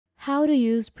How to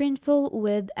use Printful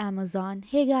with Amazon.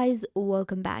 Hey guys,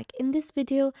 welcome back. In this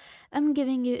video, I'm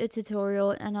giving you a tutorial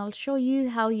and I'll show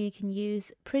you how you can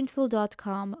use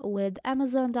Printful.com with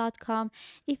Amazon.com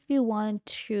if you want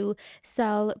to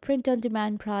sell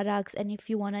print-on-demand products, and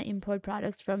if you want to import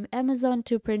products from Amazon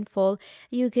to Printful,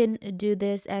 you can do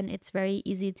this and it's very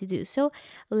easy to do. So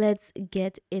let's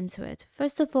get into it.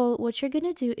 First of all, what you're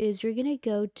going to do is you're going to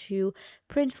go to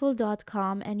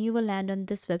Printful.com and you will land on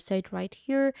this website right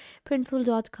here.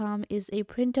 Printful.com is a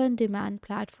print on demand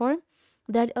platform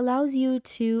that allows you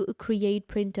to create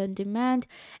print on demand,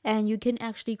 and you can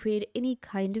actually create any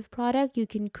kind of product. You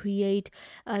can create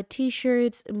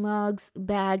t-shirts, mugs,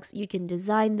 bags. You can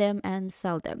design them and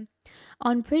sell them.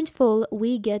 On Printful,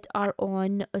 we get our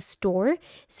own store.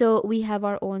 So we have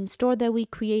our own store that we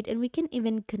create, and we can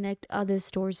even connect other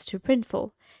stores to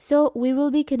Printful. So we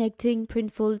will be connecting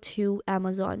Printful to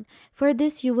Amazon. For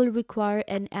this, you will require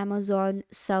an Amazon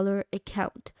seller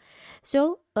account.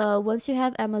 So once you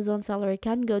have Amazon seller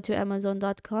account, go to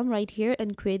amazon.com right here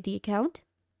and create the account.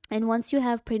 And once you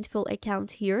have Printful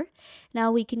account here,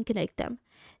 now we can connect them.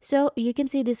 So you can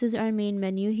see this is our main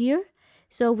menu here.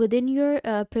 So within your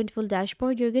Printful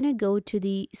dashboard, you're going to go to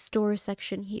the store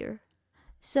section here.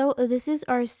 So this is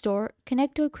our store.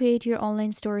 Connect or create your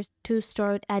online store to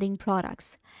start adding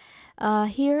products.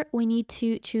 Here we need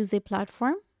to choose a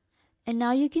platform. And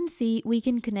now you can see we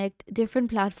can connect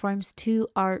different platforms to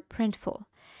our Printful.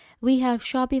 We have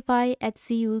Shopify,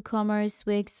 Etsy, WooCommerce,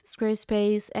 Wix,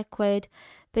 Squarespace, Ecwid,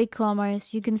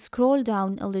 BigCommerce. You can scroll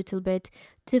down a little bit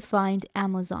to find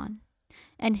Amazon.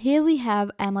 And here we have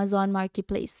Amazon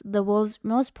Marketplace, the world's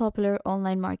most popular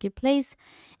online marketplace,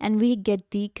 and we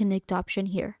get the connect option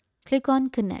here. Click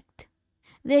on connect.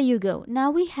 There you go.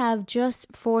 Now we have just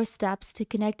 4 steps to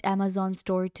connect Amazon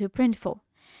store to Printful.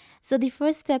 So the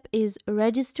first step is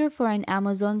register for an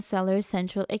Amazon Seller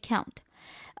Central account.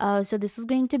 So this is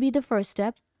going to be the first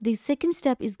step. The second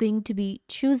step is going to be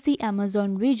choose the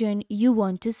Amazon region you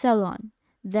want to sell on.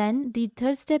 Then the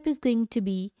third step is going to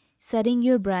be setting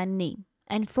your brand name.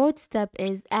 And fourth step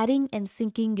is adding and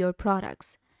syncing your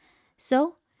products.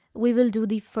 So we will do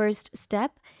the first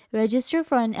step, register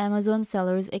for an Amazon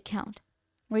seller's account.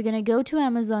 We're going to go to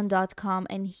amazon.com,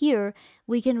 and here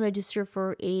we can register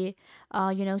for a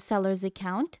seller's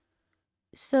account.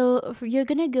 So you're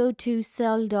going to go to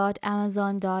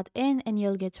sell.amazon.in and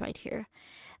you'll get right here.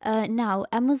 Now,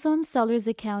 Amazon seller's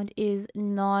account is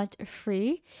not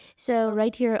free. So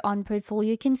right here on Printful,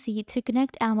 you can see to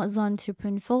connect Amazon to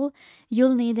Printful,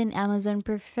 you'll need an Amazon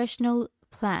professional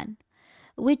plan,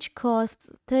 which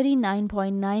costs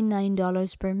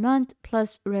 $39.99 per month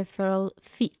plus referral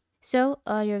fee. So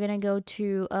you're going to go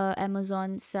to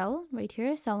Amazon Sell right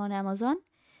here, Sell on Amazon.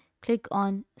 Click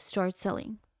on Start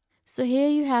Selling. So here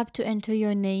you have to enter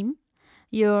your name,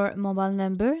 your mobile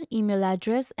number, email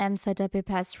address, and set up a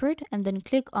password, and then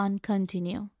click on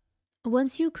Continue.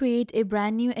 Once you create a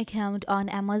brand new account on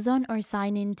Amazon or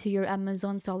sign into your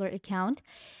Amazon seller account,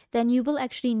 then you will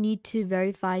actually need to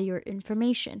verify your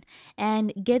information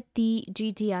and get the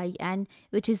GTIN,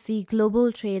 which is the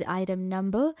Global Trade Item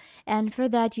Number. And for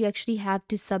that, you actually have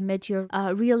to submit your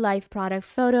real life product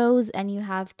photos, and you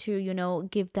have to,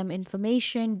 give them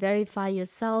information, verify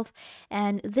yourself.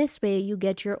 And this way you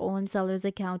get your own seller's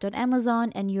account on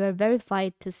Amazon and you are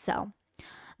verified to sell.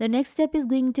 The next step is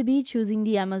going to be choosing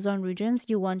the Amazon regions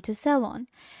you want to sell on.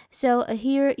 So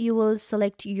here you will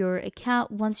select your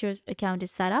account. Once your account is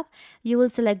set up, you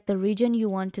will select the region you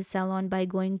want to sell on by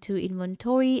going to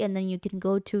inventory, and then you can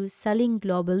go to selling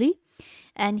globally.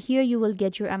 And here you will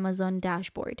get your Amazon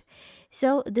dashboard.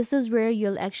 So this is where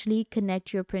you'll actually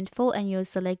connect your Printful and you'll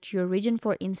select your region.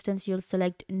 For instance, you'll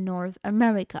select North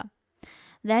America.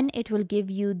 Then it will give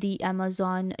you the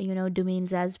Amazon,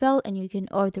 domains as well, and you can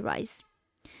authorize.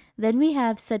 Then we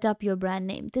have set up your brand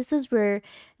name. This is where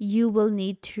you will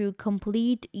need to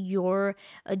complete your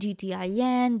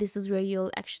GTIN. This is where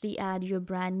you'll actually add your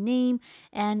brand name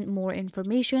and more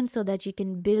information so that you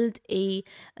can build a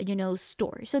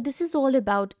store. So this is all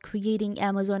about creating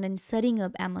Amazon and setting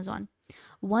up Amazon.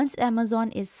 Once Amazon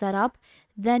is set up,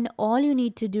 then all you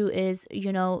need to do is,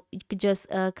 you just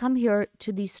come here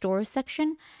to the store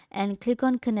section and click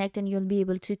on connect, and you'll be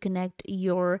able to connect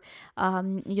your,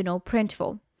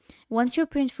 Printful. Once your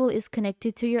Printful is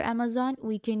connected to your Amazon,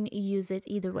 we can use it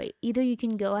either way. Either you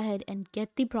can go ahead and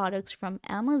get the products from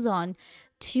Amazon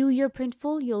to your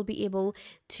Printful. You'll be able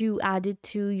to add it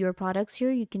to your products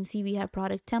here. You can see we have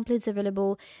product templates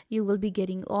available. You will be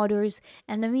getting orders,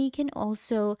 and then we can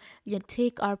also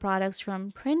take our products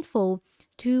from Printful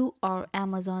to our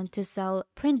Amazon to sell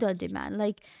print on demand.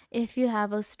 Like if you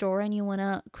have a store and you want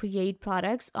to create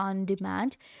products on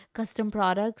demand, custom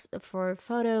products for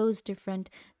photos, different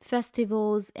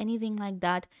festivals, anything like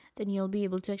that, then you'll be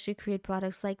able to actually create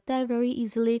products like that very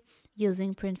easily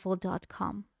using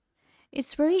printful.com.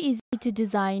 It's very easy to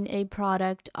design a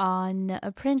product on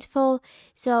a Printful.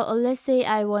 So let's say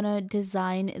I want to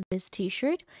design this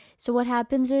t-shirt. So what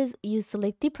happens is you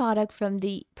select the product from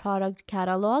the product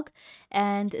catalog,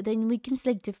 and then we can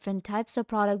select different types of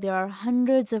product. There are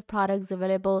hundreds of products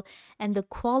available, and the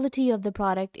quality of the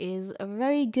product is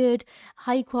very good.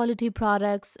 High quality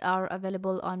products are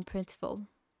available on Printful.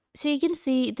 So you can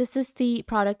see this is the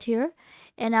product here,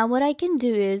 and now what I can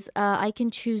do is I can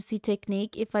choose the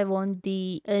technique if I want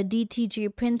the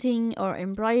DTG printing or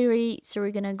embroidery. So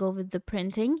we're gonna go with the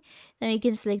printing. Then we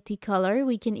can select the color.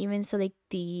 We can even select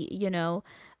the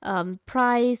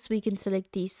price. We can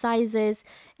select the sizes,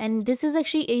 and this is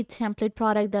actually a template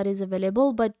product that is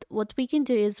available. But what we can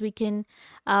do is we can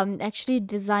actually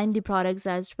design the products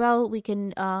as well. We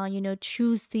can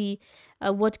choose the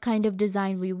what kind of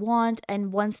design we want,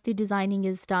 and once the designing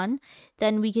is done,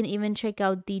 then we can even check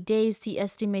out the days, the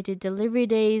estimated delivery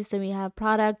days. Then we have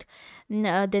product,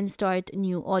 then start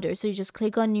new order. So you just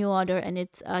click on new order, and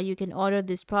it's you can order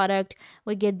this product.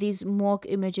 We get these mock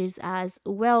images as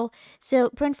well.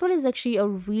 So Printful is actually a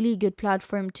really good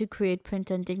platform to create print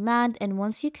on demand, and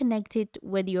once you connect it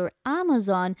with your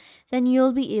Amazon, then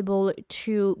you'll be able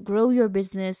to grow your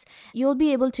business. You'll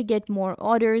be able to get more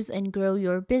orders and grow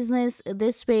your business.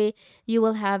 This way you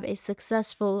will have a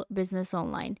successful business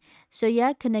online. So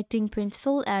yeah, connecting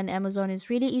Printful and Amazon is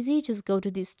really easy. Just go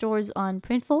to the stores on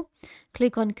Printful,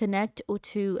 click on connect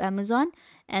to Amazon,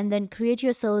 and then create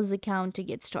your sales account to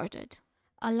get started.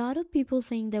 A lot of people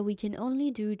think that we can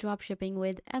only do dropshipping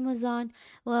with Amazon.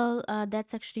 Well,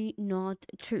 that's actually not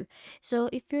true. So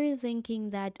if you're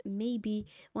thinking that maybe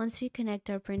once we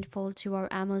connect our Printful to our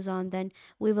Amazon, then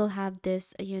we will have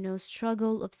this,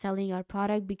 struggle of selling our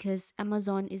product, because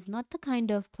Amazon is not the kind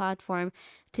of platform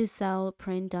to sell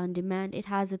print on demand. It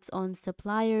has its own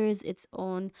suppliers, its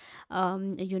own,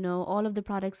 all of the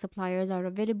product suppliers are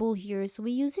available here. So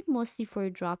we use it mostly for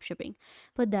dropshipping.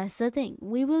 But that's the thing,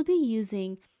 we will be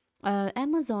using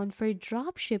Amazon for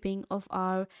drop shipping of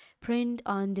our print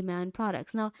on demand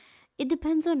products. Now, it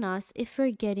depends on us if we're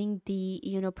getting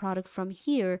the product from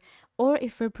here, or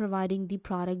if we're providing the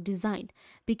product design,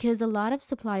 because a lot of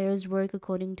suppliers work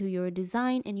according to your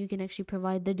design, and you can actually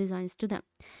provide the designs to them,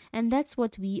 and that's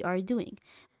what we are doing.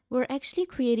 We're actually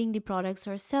creating the products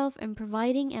ourselves and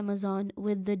providing Amazon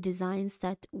with the designs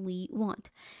that we want.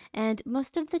 And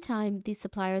most of the time, the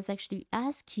suppliers actually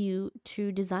ask you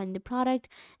to design the product,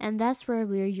 and that's where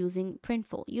we're using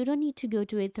Printful. You don't need to go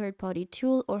to a third-party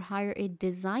tool or hire a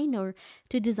designer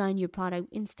to design your product.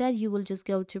 Instead, you will just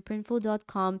go to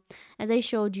printful.com. As I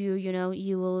showed you,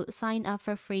 you will sign up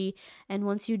for free, and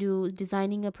once you do,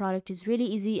 designing a product is really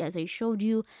easy, as I showed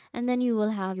you, and then you will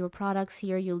have your products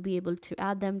here. You'll be able to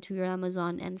add them to your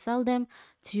Amazon and sell them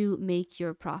to make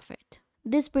your profit.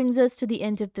 This brings us to the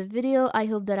end of the video. I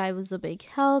hope that I was a big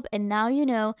help, and now you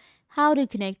know how to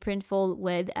connect Printful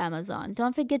with Amazon.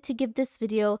 Don't forget to give this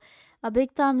video a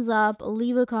big thumbs up,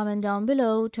 leave a comment down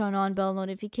below, turn on bell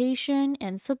notification,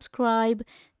 and subscribe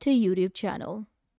to YouTube channel.